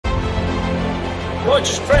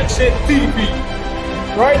Watch Transit TV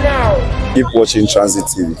right now. Keep watching Transit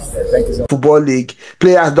TV. Thank you, sir. Football League,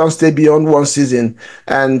 players don't stay beyond one season,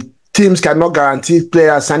 and teams cannot guarantee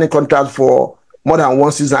players signing contracts for more than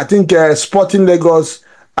one season. I think Sporting Lagos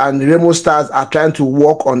and Remo Stars are trying to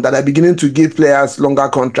work on that. They're beginning to give players longer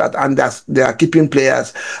contracts, and they are keeping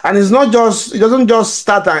players. And it doesn't just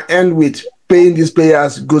start and end with paying these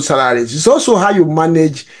players good salaries. It's also how you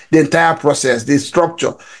manage the entire process, the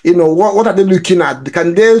structure. You know, what are they looking at?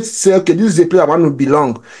 Can they say, okay, this is a player I want to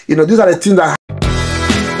belong? You know, these are the things that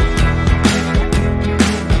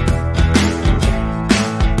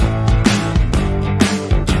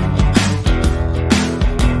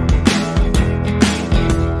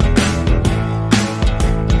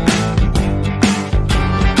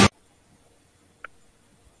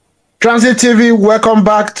Transit TV, welcome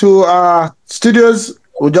back to our studios.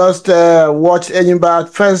 We just watched ENYIMBA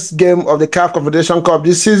first game of the CAF Confederation Cup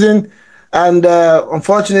this season, and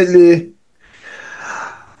unfortunately,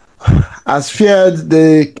 as feared,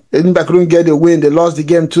 the ENYIMBA couldn't get a win. They lost the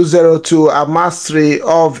game 2-0 to MASRY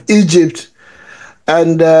of Egypt,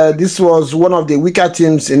 and this was one of the weaker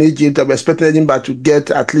teams in Egypt. I was expecting ENYIMBA to get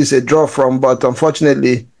at least a draw from, but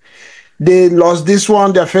unfortunately, they lost this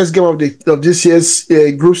one, their first game of this year's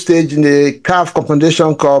group stage in the CAF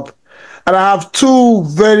Confederation Cup. And I have two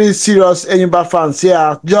very serious ENYIMBA fans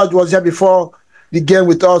here. George was here before the game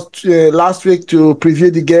with us last week to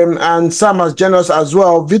preview the game, and Sam has joined us as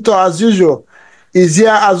well. Victor, as usual, is here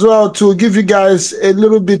as well to give you guys a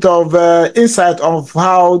little bit of insight of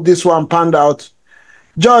how this one panned out.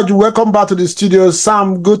 George, welcome back to the studio.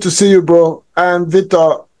 Sam, good to see you, bro. And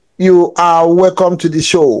Victor, you are welcome to the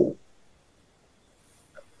show.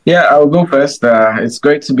 Yeah, I'll go first. It's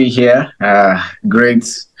great to be here.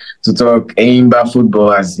 Great to talk ENYIMBA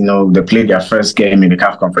football, as you know, they played their first game in the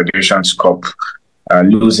CAF Confederation Cup,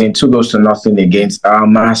 losing 2-0 against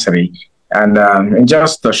MASRY. And in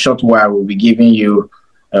just a short while, we'll be giving you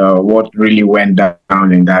what really went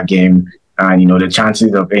down in that game, and the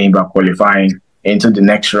chances of ENYIMBA qualifying into the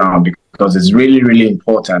next round, because it's really, really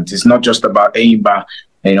important. It's not just about ENYIMBA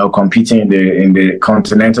competing in the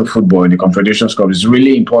continental football, in the Confederation Cup. It's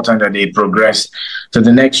really important that they progress to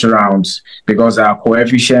the next round, because our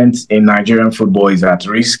coefficient in Nigerian football is at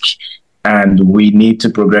risk, and we need to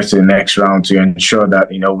progress to the next round to ensure that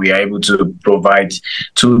we are able to provide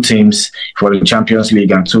two teams for the Champions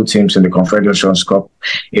League and two teams in the Confederation Cup.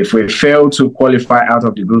 If we fail to qualify out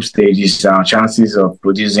of the group stages, our chances of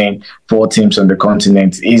producing four teams on the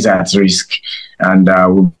continent is at risk, and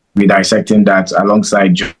we'll be dissecting that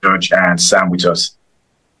alongside George and Sam with us.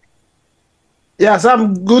 Yeah,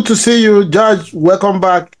 Sam, good to see you. George, welcome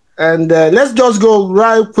back. And let's just go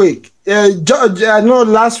right quick. George, I know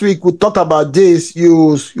last week we talked about this.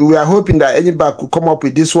 You were hoping that ENYIMBA could come up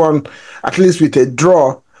with this one, at least with a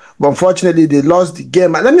draw. But unfortunately, they lost the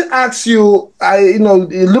game. And let me ask you, a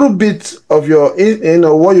little bit of your,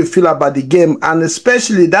 what you feel about the game, and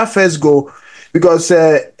especially that first goal, because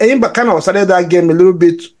ENYIMBA kind of started that game a little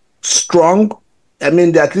bit strong. I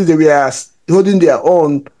mean, at least they were holding their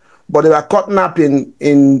own, but they were caught napping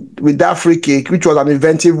with that free kick, which was an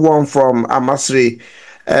inventive one from MASRY.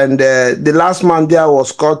 And the last man there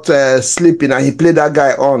was caught sleeping, and he played that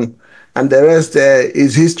guy on. And the rest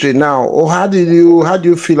is history now. Or how do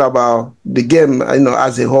you feel about the game,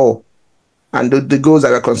 as a whole, and the goals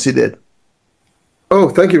that were considered? Oh,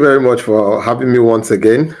 thank you very much for having me once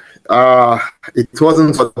again. It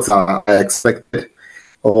wasn't what I expected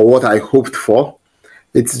or what I hoped for.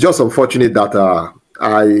 It's just unfortunate that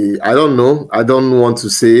I don't know. I don't want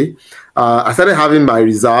to say. I started having my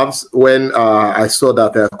reserves when I saw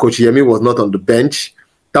that Coach Yemi was not on the bench.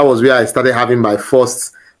 That was where I started having my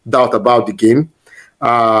first doubt about the game.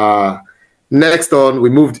 Next on,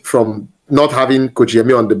 we moved from not having Coach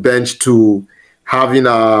Yemi on the bench to having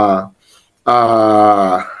the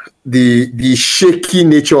shaky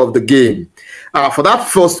nature of the game. For that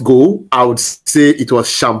first goal, I would say it was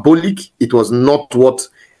shambolic. It was not what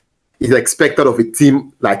is expected of a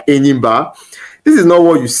team like ENYIMBA. This is not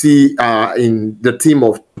what you see in the team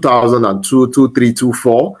of 2002, 23,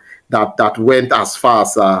 24 that went as far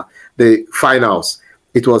as the finals.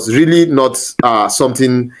 It was really not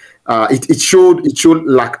something. It showed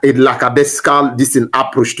like a lackadaisical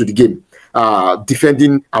approach to the game,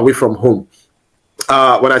 defending away from home.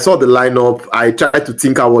 When I saw the lineup, I tried to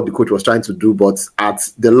think out what the coach was trying to do, but at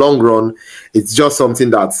the long run, it's just something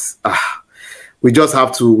that's we just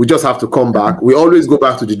have to come back. We always go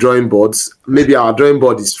back to the drawing boards. Maybe our drawing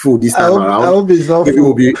board is full this time around. I hope it's not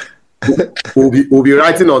full. We'll be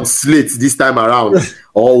writing on slates this time around,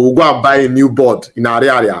 or we'll go and buy a new board in our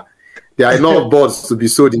area. There are enough boards to be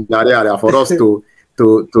sold in our area for us to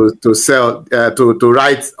to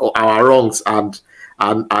right our wrongs and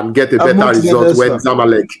get a better result when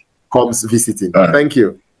Zamalek comes visiting. Thank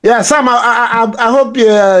you. Yeah, Sam, I hope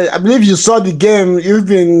I believe you saw the game. You've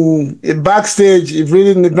been backstage. You've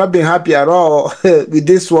really not been happy at all with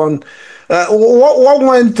this one. What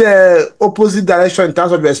went opposite direction in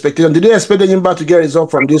terms of your expectation? Did you expect ENYIMBA to get a result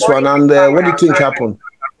from this one? And what do you think happened?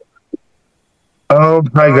 Hi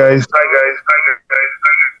guys.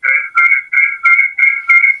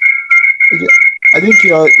 I think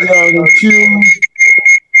you're on two.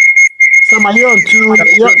 Sam, are you on two?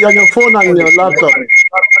 You're on your phone and your laptop.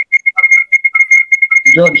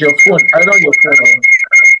 George, your phone. I know your phone.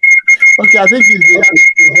 Okay, I think it's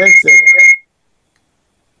the headset.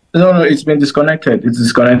 No, it's been disconnected. It's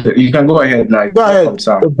disconnected. You can go ahead now. Go ahead.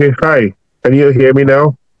 Okay, hi. Can you hear me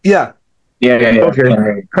now? Yeah. Yeah. Okay.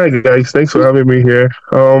 Hi guys, thanks for having me here.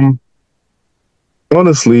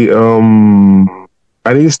 Honestly,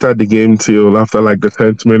 I didn't start the game till after like the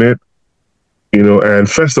 10th minute. And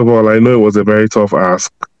first of all, I know it was a very tough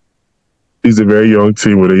ask. It's a very young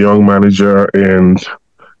team with a young manager, and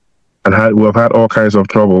we've had all kinds of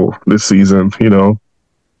trouble this season,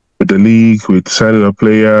 with the league, with signing of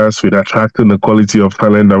players, with attracting the quality of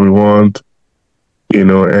talent that we want, and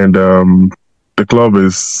the club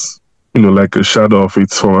is, like a shadow of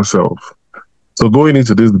its former self. So going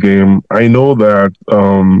into this game, I know that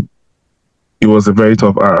it was a very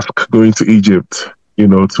tough ask going to Egypt,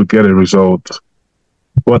 to get a result.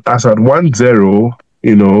 But as at 1-0,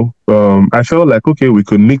 I felt like, okay, we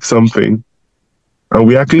could nick something. And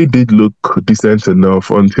we actually did look decent enough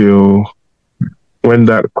until when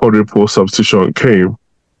that quadruple substitution came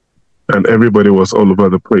and everybody was all over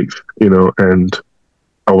the place, and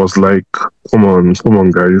I was like, come on,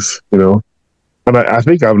 guys, And I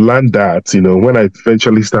think I've learned that, when I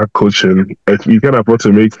eventually start coaching, you can't afford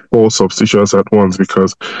to make 4 substitutions at once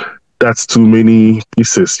because that's too many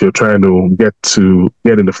pieces you're trying to get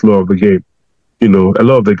in the flow of the game. A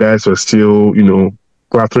lot of the guys were still,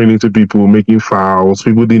 clattering into people, making fouls.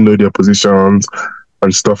 People didn't know their positions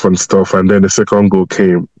and stuff. And then the second goal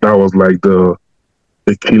came. That was like the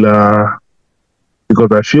killer.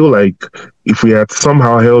 Because I feel like if we had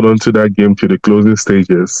somehow held on to that game to the closing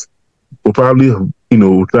stages, we'll probably,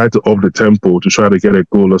 try to up the tempo to try to get a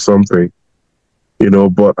goal or something.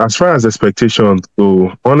 But as far as expectations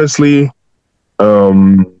go, honestly,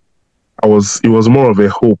 it was more of a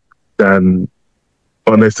hope than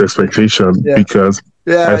honest expectation because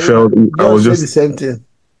I felt I was just the same thing.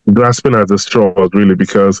 Grasping at the straws, really,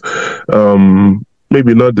 because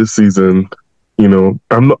maybe not this season.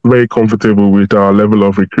 I'm not very comfortable with our level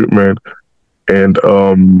of recruitment, and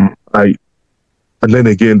then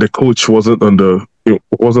again, the coach wasn't on the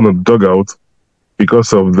dugout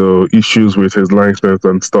because of the issues with his linesmen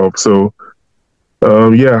and stuff. So,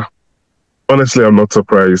 honestly, I'm not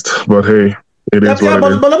surprised. But hey, it is what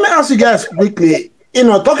it is. But let me ask you guys quickly.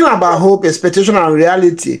 Talking about hope, expectation, and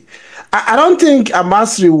reality, I don't think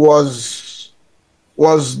MASRY was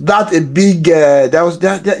that a big. They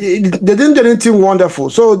didn't do anything wonderful.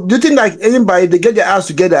 So, do you think like anybody, they get their ass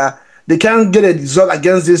together, they can get a result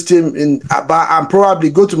against this team in Aba and probably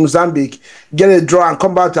go to Mozambique, get a draw, and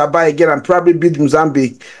come back to Aba again and probably beat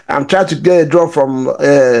Mozambique and try to get a draw from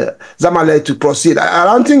Zamalek to proceed?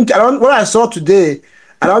 What I saw today,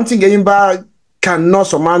 I don't think ENYIMBA cannot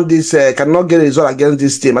surmount this, cannot get a result against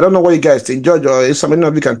this team. I don't know what you guys think, George, or if somebody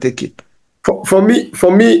of you can take it. For me,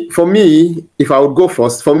 if I would go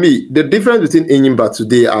first, for me, the difference between ENYIMBA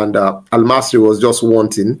today and Al-Masry was just one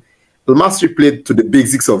thing. Al-Masry played to the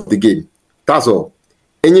basics of the game. That's all.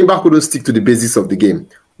 ENYIMBA couldn't stick to the basics of the game.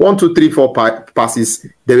 1, 2, 3, 4 passes,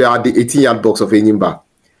 they were at the 18-yard box of ENYIMBA.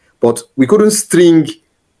 But we couldn't string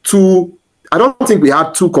 2. I don't think we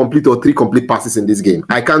had 2 complete or 3 complete passes in this game.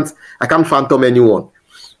 I can't phantom anyone.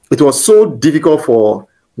 It was so difficult for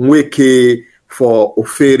Nweke, for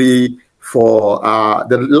Oferi, for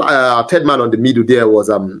the third man on the middle there was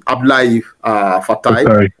Abdullahi Fatai.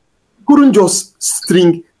 Okay. Couldn't just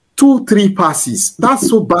string 2, 3 passes. That's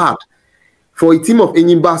so bad for a team of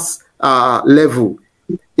ENYIMBA's level.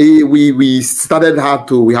 We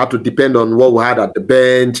had to depend on what we had at the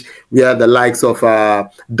bench. We had the likes of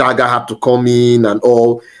Daga had to come in and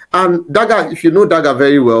all. And Daga, if you know Daga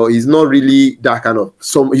very well, he's not really that kind of.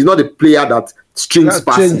 He's not a player that strings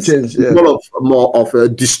passes. He's more of a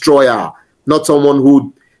destroyer, not someone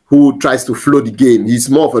who tries to flow the game. He's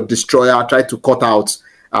more of a destroyer, try to cut out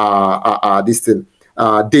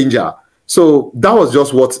danger. So that was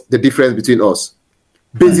just what the difference between us.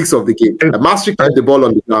 Basics of the game. MASRY kept the ball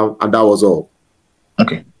on the ground, and that was all.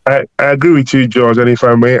 Okay. I agree with you, George. And if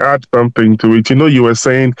I may add something to it, you were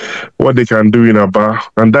saying what they can do in Aba,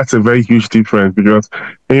 and that's a very huge difference because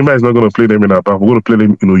Enyimba is not going to play them in Aba. We're going to play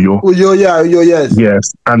them in Uyo. Uyo, yeah, Uyo, yes.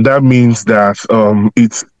 Yes, and that means that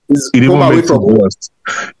it even makes it worse.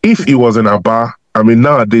 If it was in Aba, I mean,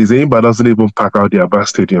 nowadays Enyimba doesn't even pack out the Aba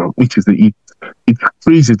Stadium, which is it's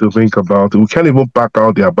crazy to think about. We can't even pack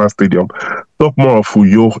out the Aba Stadium. Talk more of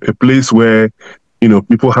Uyo, a place where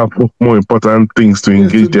people have more important things to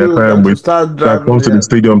engage their time with that come to the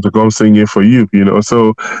stadium to come singing for you,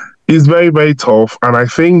 So it's very, very tough. And I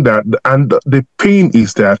think that, and the pain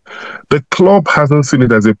is that the club hasn't seen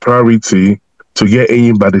it as a priority to get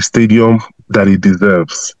Enyimba the stadium that it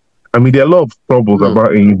deserves. I mean, there are a lot of troubles about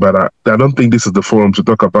Enyimba. I don't think this is the forum to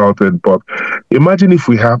talk about it, but imagine if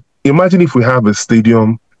we have a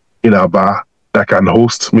stadium in Aba that can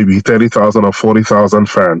host maybe 30,000 or 40,000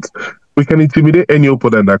 fans. We can intimidate any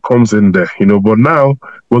opponent that comes in there, But now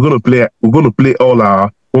we're going to play all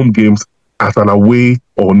our home games at an away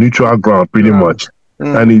or neutral ground, pretty much,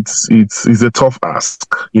 and it's a tough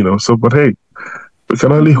ask, So, but hey, we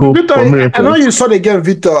can only hope Victor, for miracles. I know you saw the game,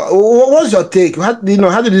 Victor. What's your take? How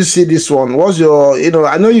did you see this one? What's your,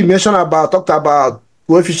 I know you talked about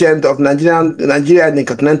coefficient of Nigeria in the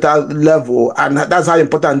continental level, and that's how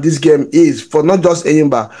important this game is for not just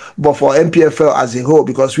Enyimba, but for MPFL as a whole,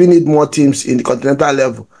 because we need more teams in the continental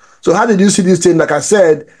level. So how did you see this team? Like I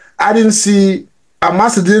said, I didn't see,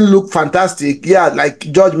 MASRY didn't look fantastic. Yeah, like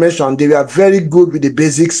George mentioned, they were very good with the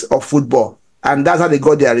basics of football, and that's how they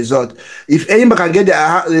got their result. If Enyimba can get their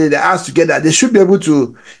ass together, they should be able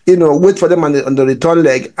to, wait for them on the return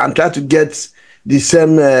leg and try to get the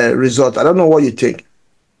same result. I don't know what you think.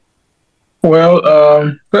 Well,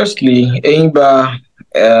 firstly, Enyimba,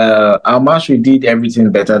 MASRY did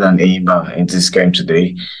everything better than Enyimba in this game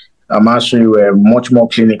today. MASRY were much more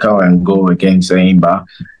clinical and goal against Enyimba.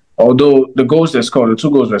 Although the two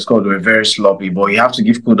goals were scored were very sloppy, but you have to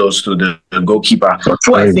give kudos to the goalkeeper,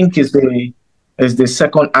 who I think is the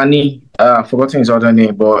second, I've forgotten his other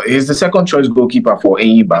name, but he's the second choice goalkeeper for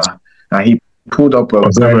Enyimba. And he pulled up a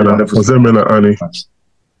very wonderful.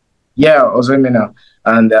 Yeah, Ozemena.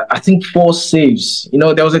 And I think 4 saves.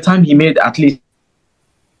 There was a time he made at least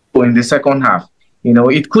in the second half.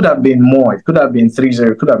 It could have been more. It could have been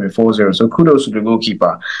 3-0. It could have been 4-0. So kudos to the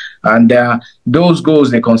goalkeeper. And those goals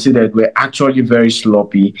they considered were actually very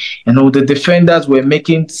sloppy. The defenders were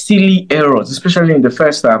making silly errors, especially in the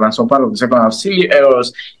first half and some part of the second half. Silly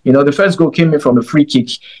errors. The first goal came in from a free kick,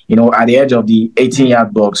 at the edge of the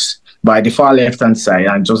 18-yard box by the far left-hand side.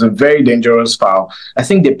 And it was a very dangerous foul. I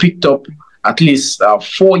think they picked up at least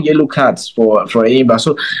 4 yellow cards for Enyimba.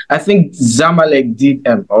 So I think Zamalek did,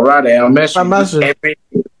 or rather, MASRY did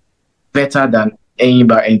everything better than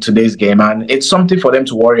Enyimba in today's game. And it's something for them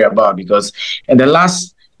to worry about because in the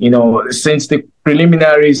last, since the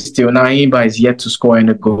preliminaries till now, Enyimba is yet to score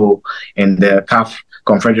any goal in the CAF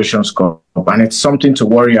Confederation Cup. And it's something to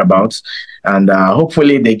worry about. And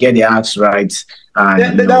hopefully they get their acts right.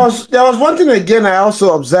 And, there was one thing again I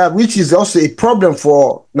also observed, which is also a problem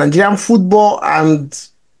for Nigerian football and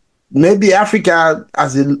maybe Africa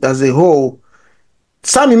as a whole.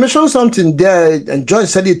 Sam, you mentioned something there, and George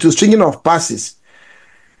said it too, stringing of passes.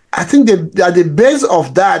 I think that the base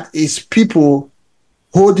of that is people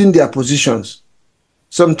holding their positions.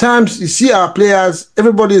 Sometimes you see our players,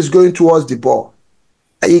 everybody is going towards the ball.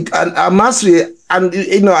 And MASRY, and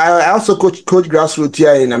I also coach grassroots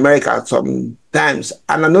here in America sometimes,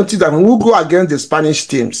 and I noticed that when we go against the Spanish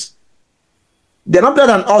teams, they're not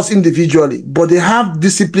better than us individually, but they have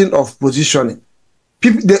discipline of positioning.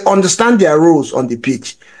 They understand their roles on the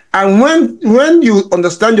pitch, and when you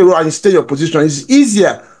understand your role and you stay in your position, it's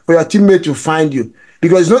easier for your teammate to find you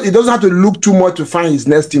because it doesn't have to look too much to find his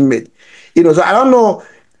next teammate. So I don't know.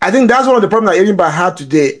 I think that's one of the problems that Enyimba had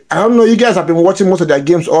today. I don't know. You guys have been watching most of their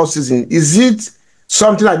games all season. Is it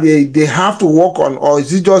something that they have to work on, or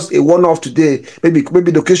is it just a one-off today? Maybe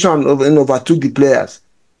the occasion overtook the players.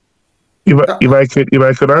 If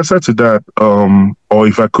I could answer to that, or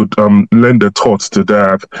if I could lend a thought to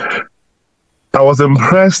that, I was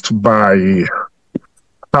impressed by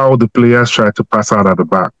how the players tried to pass out at the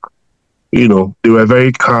back. They were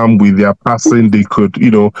very calm with their passing. They could,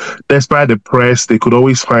 despite the press, they could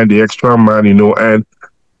always find the extra man, and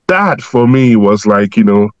that for me was like,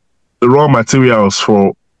 the raw materials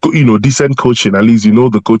for, decent coaching. At least,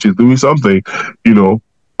 the coach is doing something,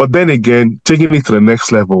 But then again, taking it to the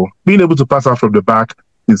next level, being able to pass out from the back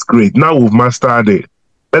is great. Now we've mastered it.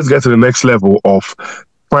 Let's get to the next level of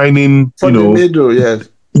finding, from the middle, yes.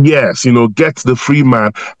 Yes, get the free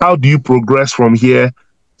man. How do you progress from here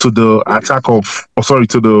to the attack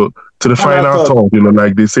to to the final thought,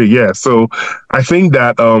 like they say. Yeah. So I think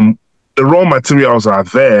that the raw materials are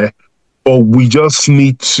there, but we just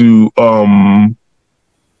need to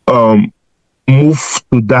move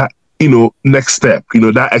to that, next step,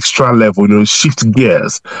 that extra level, shift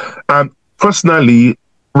gears. And personally,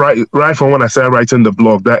 right from when I started writing the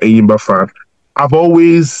blog, that ENYIMBA fan, I've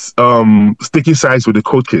always sticking sides with the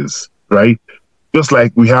coaches, right? Just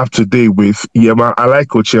like we have today with Yema. I like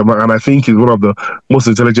Coach Yema, and I think he's one of the most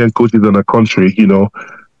intelligent coaches in the country,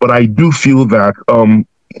 But I do feel that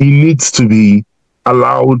he needs to be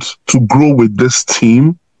allowed to grow with this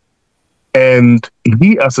team. And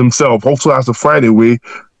he as himself also has to find a way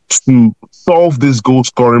to solve this goal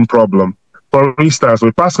scoring problem. For instance,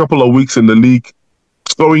 the past couple of weeks in the league,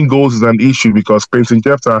 scoring goals is an issue because Clinton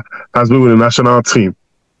Jefta has been with the national team.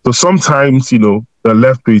 So sometimes, they're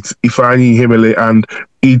left with Ifeanyi Himele, and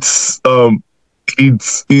it's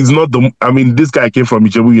not the, this guy came from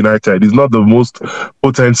Ijebu United. He's not the most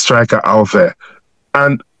potent striker out there.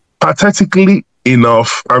 And pathetically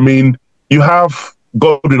enough, you have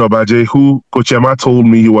Godwin Obaje, who Coach Emma told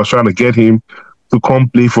me he was trying to get him to come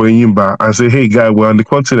play for ENYIMBA and say, hey, guy, we're on the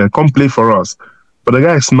continent, come play for us. But the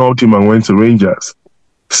guy snubbed him and went to Rangers.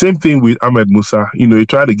 Same thing with Ahmed Musa. He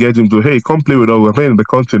tried to get him to, hey, come play with us, we're playing in the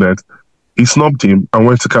continent. He snubbed him and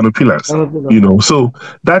went to Canopilas. So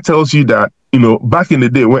that tells you that, back in the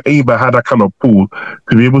day when ENYIMBA had that kind of pool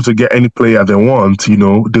to be able to get any player they want,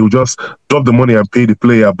 they would just drop the money and pay the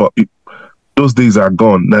player. But those days are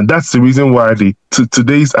gone. And that's the reason why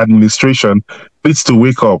today's administration needs to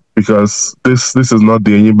wake up, because this is not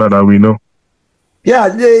the ENYIMBA that we know. Yeah,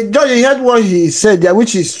 George, you heard what he said there,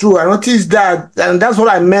 which is true. I noticed that, and that's what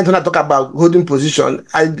I meant when I talk about holding position.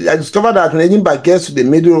 I discovered that when ENYIMBA gets to the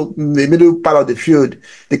middle part of the field,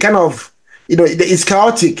 they kind of, it's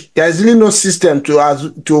chaotic. There's really no system to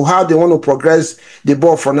how they want to progress the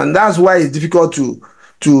ball from, and that's why it's difficult to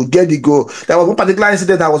get the goal. There was one particular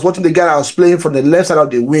incident. I was watching the guy that was playing from the left side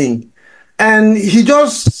of the wing, and he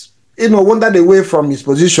just wandered away from his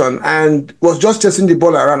position and was just chasing the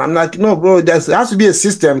ball around. I'm like, no, bro, there has to be a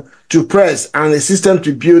system to press and a system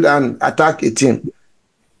to build and attack a team.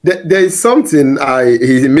 There is something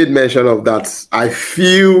he made mention of that I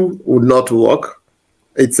feel would not work.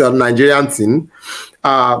 It's a Nigerian thing.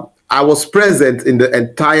 I was present in the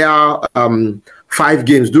entire 5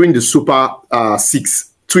 games during the Super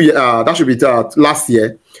 6. That should be last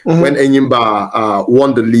year when ENYIMBA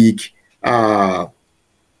won the league.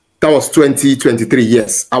 That was 2023.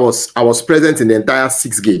 Yes, I was present in the entire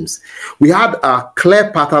 6 games. We had a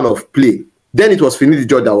clear pattern of play. Then it was Finidi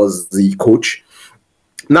George that was the coach.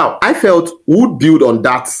 Now I felt we would build on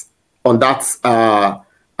that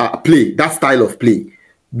play, that style of play.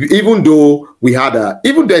 Even though we had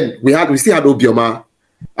we still had Obioma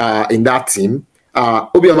in that team.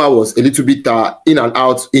 Obioma was a little bit in and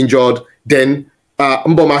out, injured. Then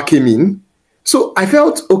Mboma came in. So I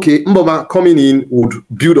felt, okay, Mboma coming in would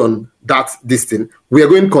build on that thing. We are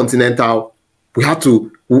going continental.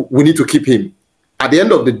 We need to keep him. At the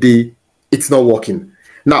end of the day, it's not working.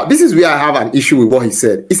 Now, this is where I have an issue with what he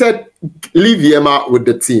said. He said, leave Yema with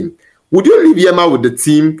the team. Would you leave Yema with the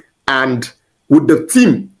team, and would the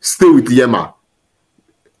team stay with Yema?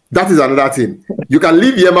 That is another thing. You can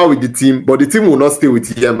leave Yema with the team, but the team will not stay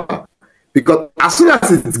with Yema. Because as soon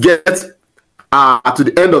as it gets to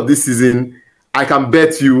the end of this season, I can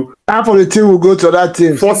bet you half of the team will go to that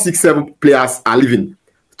team. 4, 6, 7 players are leaving.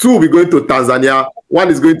 2 will be going to Tanzania. 1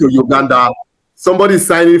 is going to Uganda. Somebody is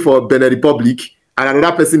signing for Benin Republic, and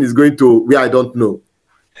another person is going to where I don't know.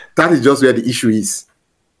 That is just where the issue is.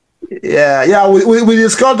 Yeah. We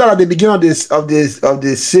discussed that at the beginning of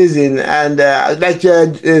this season, and like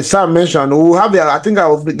Sam mentioned, we'll have. I think I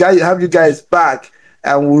will have you guys back,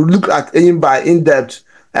 and we'll look at ENYIMBA in depth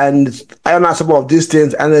and iron out some of these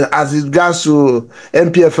things. And as it regards to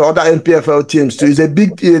MPFL, other MPFL teams too, it's a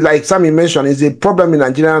big, like Sammy mentioned, it's a problem in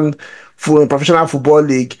Nigerian professional football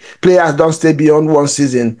league. Players don't stay beyond 1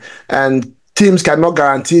 season, and teams cannot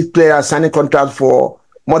guarantee players signing contracts for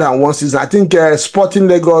more than 1 season. I think Sporting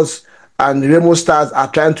Lagos and Remo Stars are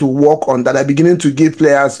trying to work on that. They're beginning to give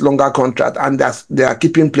players longer contracts, and they are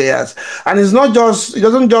keeping players. And it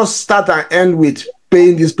doesn't just start and end with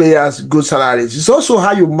paying these players good salaries. It's also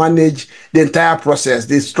how you manage the entire process,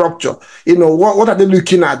 the structure. What are they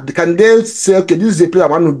looking at? Can they say, okay, this is a player I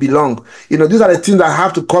want to belong? These are the things that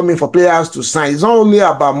have to come in for players to sign. It's not only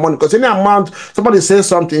about money, because any amount, somebody says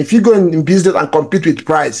something, if you go in business and compete with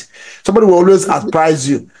price, somebody will always outprice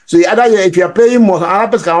you. So either if you are paying more,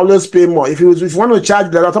 another person can always pay more. If you want to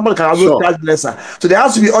charge less, somebody can also charge lesser. So there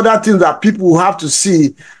has to be other things that people will have to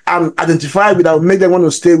see and identify with that will make them want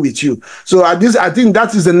to stay with you. So I think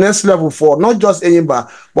that is the next level for not just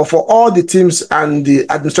ENYIMBA, but for all the teams and the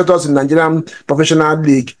administrators in Nigerian Professional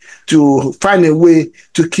League to find a way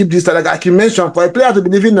to keep this. Like I can mention, for a player to be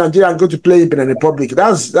living in Nigeria and go to play in Benin Republic,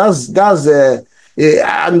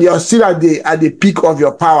 and you're still at the peak of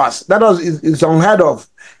your powers. That is unheard of.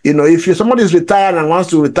 You know, if somebody is retired and wants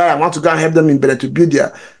to retire, wants to go and help them in Benin to build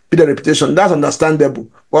their reputation, that's understandable.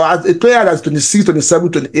 But as a player that's 26,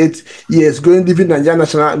 27, 28 years, going living Nigerian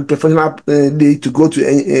National Professional League to go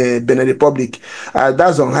to Benin Republic,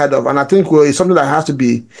 that's unheard of. And I think it's something that has to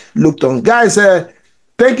be looked on. Guys,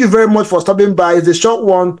 thank you very much for stopping by. It's a short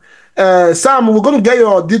one. Sam, we're going to get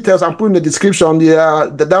your details and put in the description the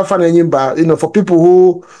Fan ENYIMBA, you know, for people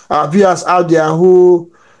who are viewers out there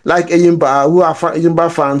who like ENYIMBA, who are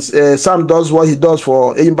ENYIMBA fans. Sam does what he does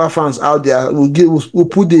for ENYIMBA fans out there. We'll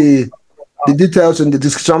put the details in the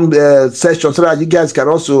description section so that you guys can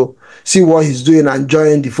also see what he's doing and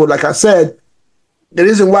join the fold. Like I said, the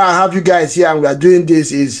reason why I have you guys here and we are doing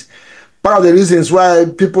this is part of the reasons why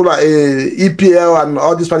people like EPL and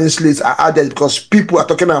all these Spanish leagues are out there, because people are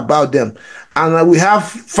talking about them. And we have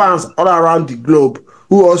fans all around the globe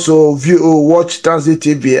who also watch Transit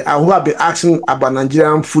TV and who have been asking about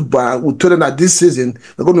Nigerian football. We told them that this season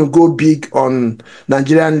we're going to go big on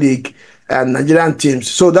Nigerian league and Nigerian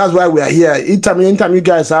teams. So that's why we are here. Anytime you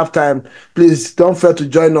guys have time, please don't fail to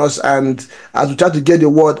join us. And as we try to get the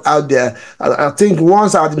word out there, I think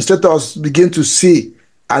once our administrators begin to see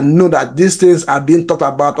and know that these things are being talked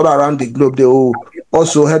about all around the globe, they will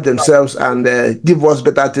also help themselves and give us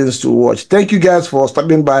better things to watch. Thank you guys for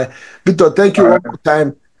stopping by. Victor, thank you one more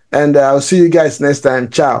time. And I'll see you guys next time.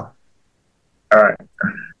 Ciao. All right.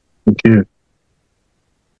 Thank you.